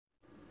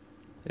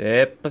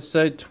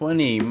Episode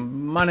 20.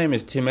 My name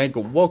is Tim Edgar.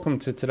 Welcome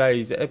to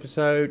today's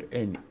episode,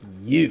 and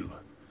you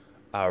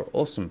are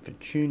awesome for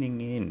tuning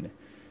in.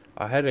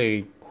 I had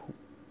a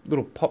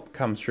little pop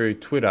come through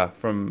Twitter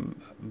from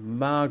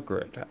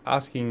Margaret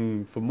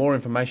asking for more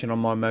information on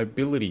my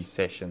mobility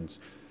sessions,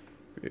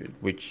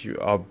 which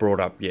I brought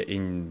up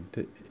in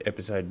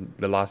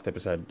the last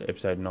episode,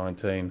 episode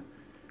 19,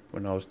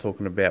 when I was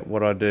talking about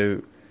what I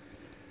do.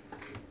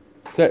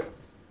 So,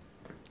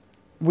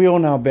 we all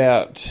know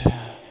about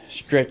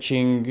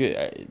stretching.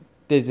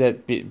 There's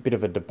that bit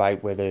of a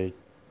debate whether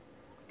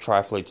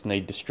triathletes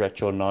need to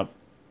stretch or not.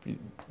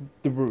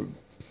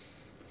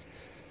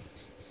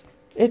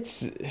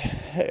 It's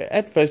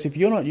at first, if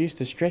you're not used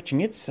to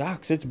stretching, it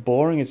sucks. It's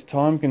boring. It's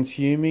time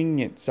consuming.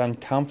 It's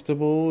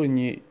uncomfortable, and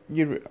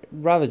you'd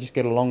rather just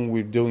get along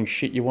with doing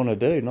shit you want to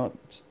do, not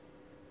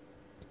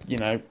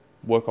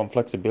work on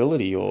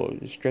flexibility or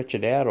stretch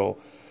it out. Or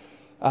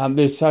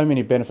there's so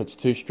many benefits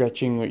to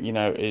stretching.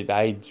 It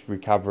aids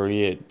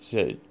recovery.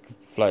 It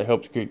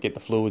helps get the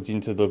fluids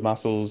into the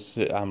muscles,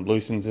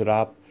 loosens it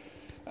up.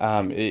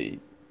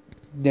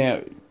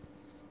 Now,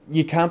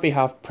 you can't be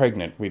half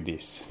pregnant with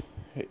this.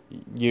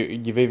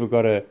 You've either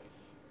got to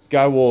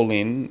go all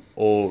in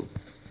or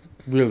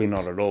really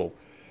not at all.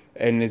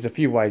 And there's a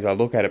few ways I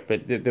look at it,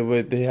 but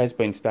there has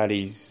been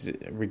studies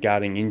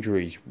regarding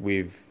injuries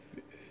with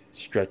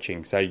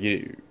stretching. So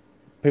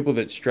people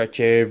that stretch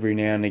every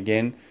now and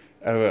again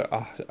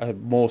are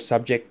more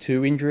subject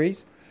to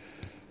injuries.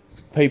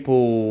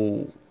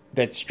 People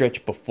that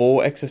stretch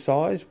before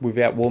exercise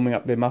without warming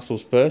up their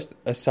muscles first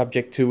are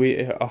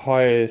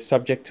higher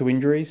subject to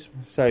injuries.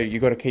 So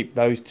you've got to keep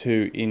those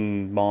two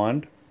in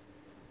mind.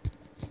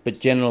 But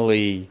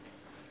generally,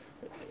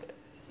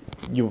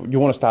 you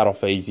want to start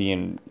off easy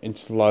and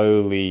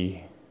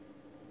slowly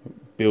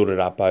build it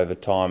up over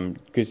time.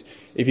 Because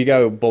if you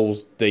go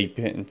balls deep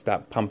and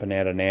start pumping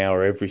out an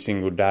hour every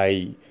single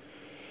day,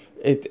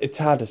 it's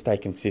hard to stay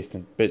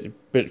consistent.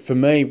 But for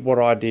me, what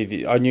I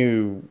did, I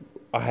knew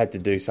I had to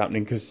do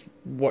something, because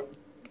what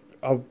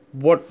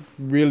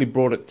really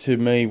brought it to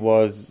me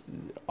was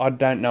I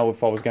don't know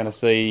if I was going to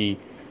see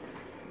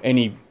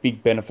any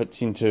big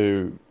benefits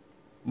into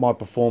my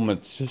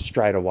performance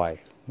straight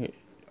away.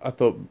 I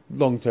thought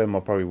long term I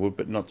probably would,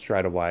 but not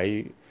straight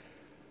away.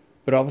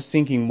 But I was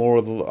thinking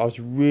I was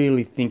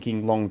really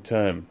thinking long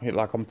term.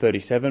 Like, I'm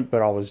 37,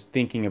 but I was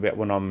thinking about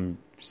when I'm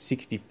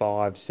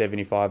 65,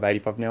 75,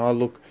 85. Now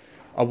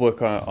I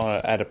work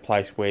at a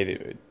place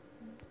where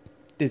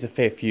there's a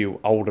fair few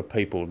older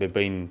people. They've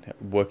been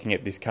working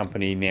at this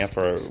company now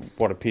for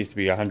what appears to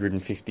be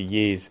 150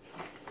 years.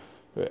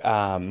 They're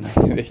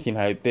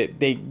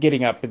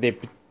getting up, but they're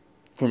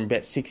from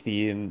about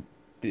 60, and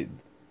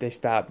they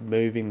start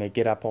moving. They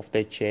get up off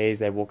their chairs.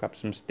 They walk up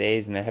some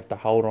stairs, and they have to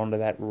hold onto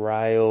that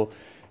rail,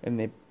 and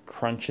they're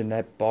crunching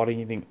that body.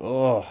 You think,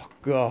 oh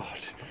God,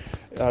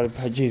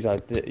 geez, I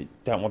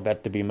don't want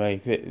that to be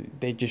me.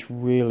 They're just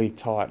really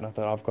tight, and I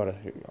thought I've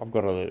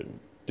got to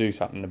do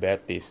something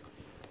about this.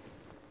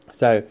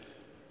 So,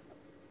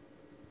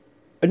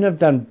 and I've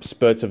done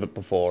spurts of it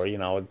before.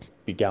 I'd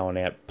be going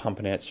out,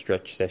 pumping out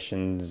stretch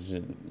sessions,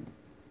 and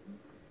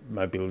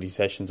mobility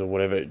sessions, or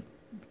whatever.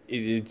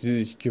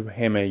 It's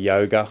hammer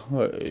yoga,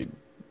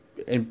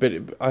 but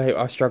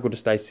I struggle to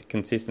stay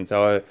consistent.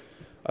 So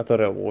I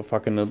thought, well, if I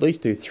can at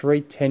least do 3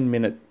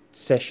 10-minute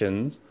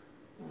sessions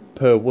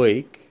per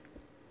week,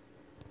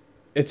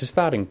 it's a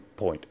starting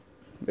point.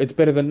 It's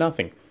better than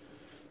nothing.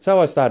 So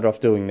I started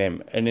off doing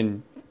them, and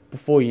then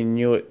before you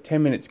knew it,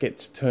 10 minutes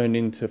gets turned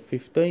into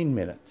 15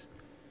 minutes.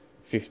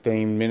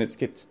 15 minutes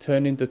gets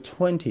turned into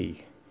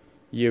 20.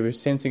 You're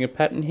sensing a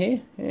pattern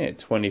here? Yeah,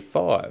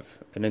 25.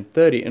 And then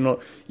 30. And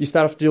you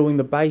start off doing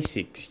the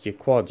basics. Your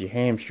quads, your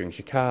hamstrings,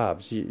 your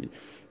calves,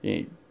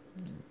 your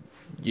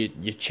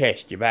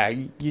chest, your back.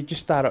 You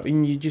just start up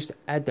and you just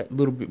add that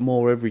little bit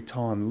more every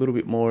time, a little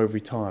bit more every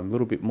time, a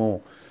little bit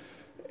more.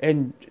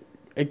 And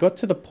it got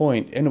to the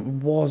point, and it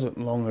wasn't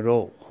long at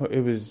all. It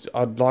was,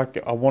 I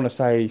want to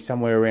say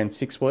somewhere around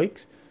 6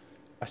 weeks,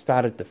 I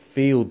started to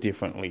feel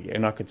differently,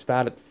 and I could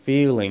start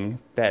feeling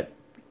that,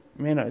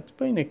 man, it's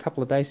been a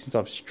couple of days since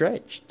I've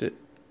stretched,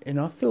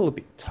 and I feel a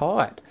bit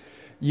tired.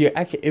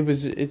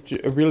 It's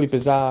a really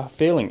bizarre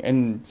feeling,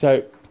 and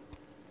so,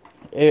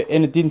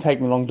 and it didn't take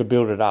me long to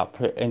build it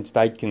up and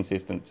stayed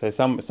consistent. So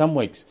some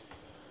weeks,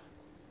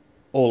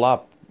 all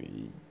up,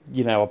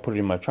 I put it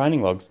in my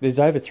training logs. There's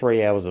over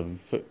 3 hours of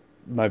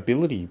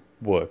mobility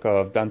work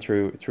I've done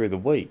through the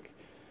week.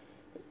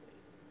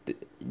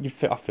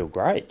 I feel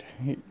great.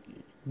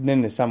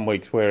 Then there's some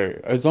weeks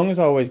where, as long as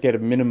I always get a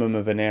minimum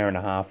of an hour and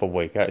a half a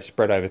week,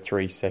 spread over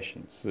 3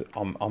 sessions,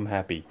 I'm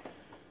happy.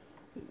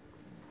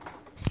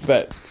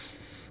 But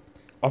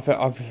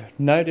I've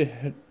noticed,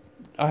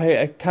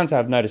 I can't say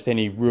I've noticed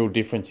any real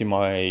difference in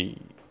my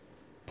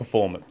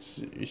performance.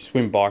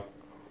 Swim, bike,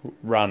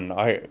 run.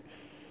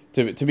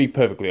 To be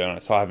perfectly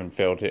honest, I haven't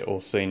felt it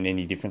or seen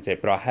any difference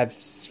yet, but I have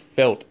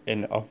felt,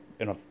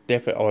 I've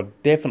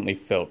definitely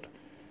felt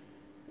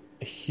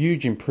a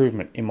huge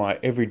improvement in my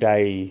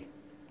everyday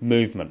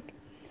movement.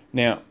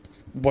 Now,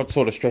 what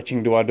sort of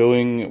stretching do I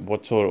doing?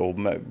 What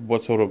am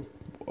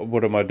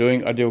I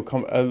doing? I do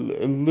a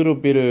little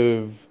bit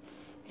of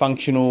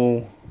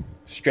functional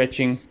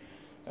stretching,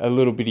 a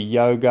little bit of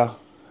yoga,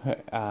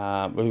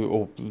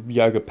 or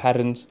yoga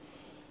patterns,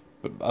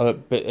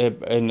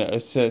 and a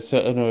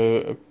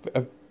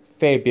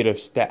fair bit of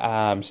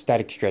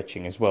static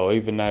stretching as well.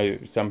 Even though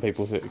some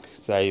people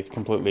say it's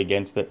completely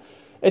against it,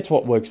 it's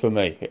what works for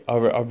me.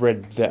 I've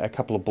read a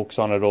couple of books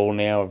on it all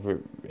now,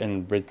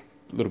 and read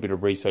a little bit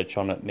of research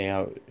on it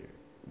now.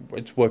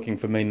 It's working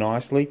for me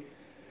nicely.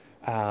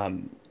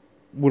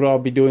 Would I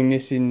be doing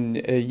this in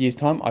a year's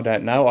time? I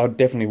don't know. I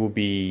definitely will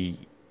be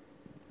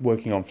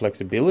working on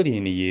flexibility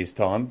in a year's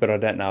time, but I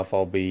don't know if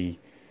I'll be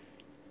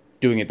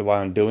doing it the way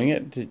I'm doing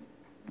it.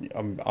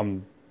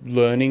 I'm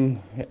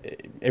learning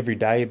every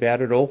day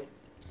about it all.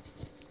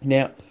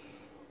 Now,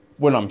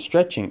 when I'm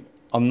stretching,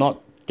 I'm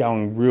not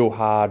going real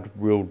hard,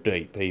 real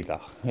deep either.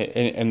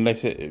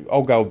 Unless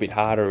I'll go a bit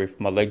harder if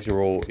my legs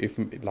are if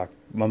like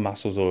my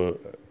muscles are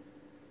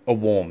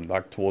warm,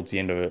 like towards the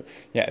end of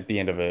at the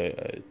end of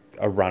a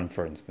run,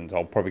 for instance.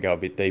 I'll probably go a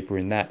bit deeper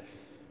in that.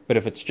 But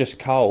if it's just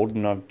cold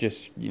and I'm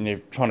just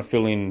trying to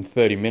fill in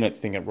 30 minutes,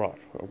 thinking, right,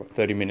 I've got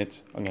 30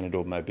 minutes, I'm going to do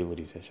a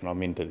mobility session.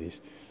 I'm into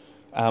this.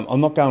 I'm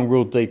not going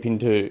real deep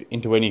into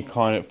any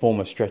kind of form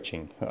of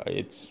stretching.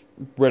 It's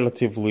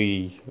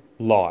relatively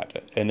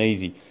light and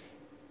easy.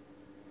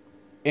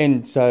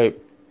 And so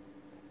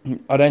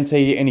I don't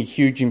see any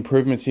huge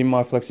improvements in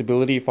my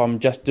flexibility if I'm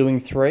just doing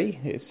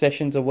 3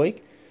 sessions a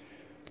week.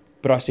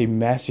 But I see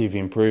massive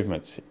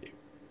improvements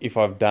if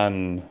I've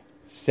done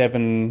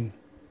 7,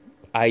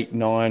 8,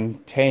 9,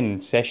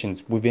 10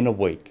 sessions within a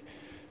week.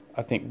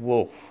 I think,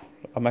 well,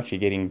 I'm actually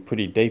getting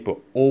pretty deep,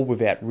 all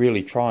without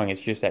really trying.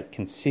 It's just that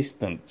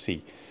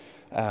consistency.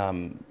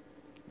 The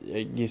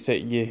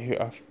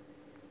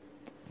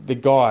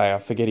guy, I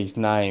forget his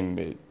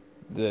name,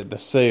 the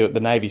SEAL, the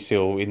Navy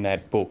SEAL in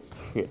that book,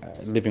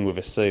 Living with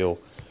a SEAL.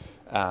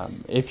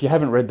 If you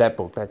haven't read that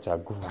book, that's a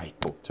great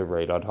book to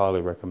read. I'd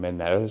highly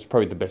recommend that. It's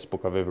probably the best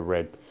book I've ever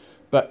read.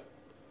 But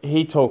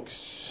he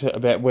talks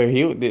about where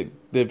the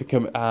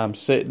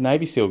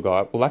Navy SEAL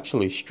guy will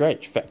actually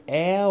stretch for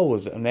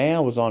hours and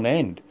hours on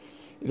end,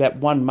 that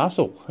one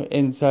muscle.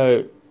 And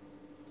so,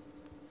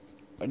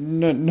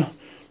 no,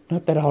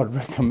 not that I would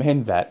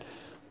recommend that,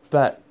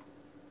 but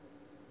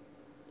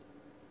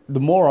the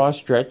more I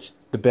stretch,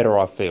 the better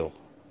I feel.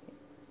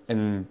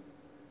 And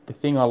the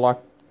thing I like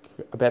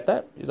about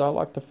that is I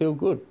like to feel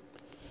good.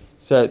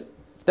 So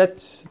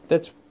that's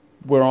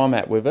where I'm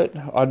at with it.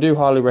 I do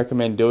highly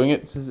recommend doing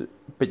it,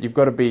 but you've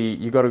got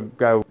to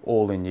go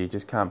all in. You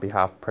just can't be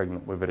half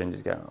pregnant with it and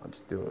just go, I'll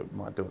just do it.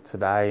 Might do it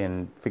today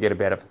and forget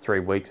about it for 3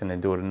 weeks and then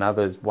do it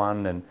another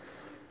one and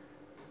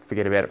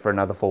forget about it for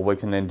another 4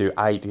 weeks and then do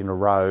 8 in a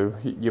row.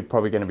 You're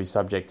probably going to be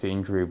subject to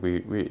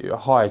injury. A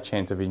higher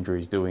chance of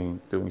injuries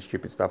doing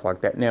stupid stuff like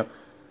that. Now,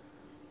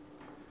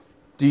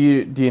 do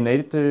you need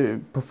it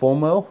to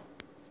perform well?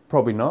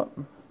 Probably not.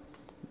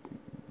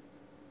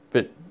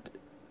 But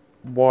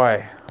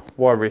why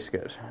risk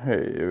it?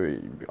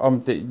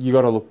 You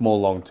got to look more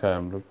long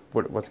term. Look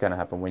what's going to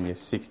happen when you're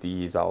 60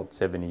 years old,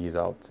 70 years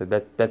old. So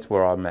that's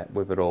where I'm at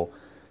with it all,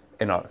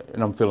 and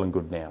I'm feeling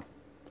good now.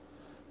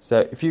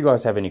 So if you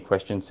guys have any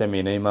questions, send me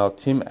an email,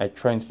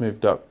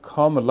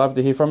 tim@trainsmove.com. I'd love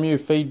to hear from you.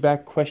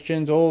 Feedback,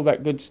 questions, all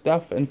that good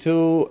stuff.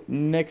 Until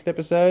next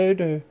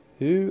episode,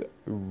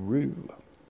 hooroo.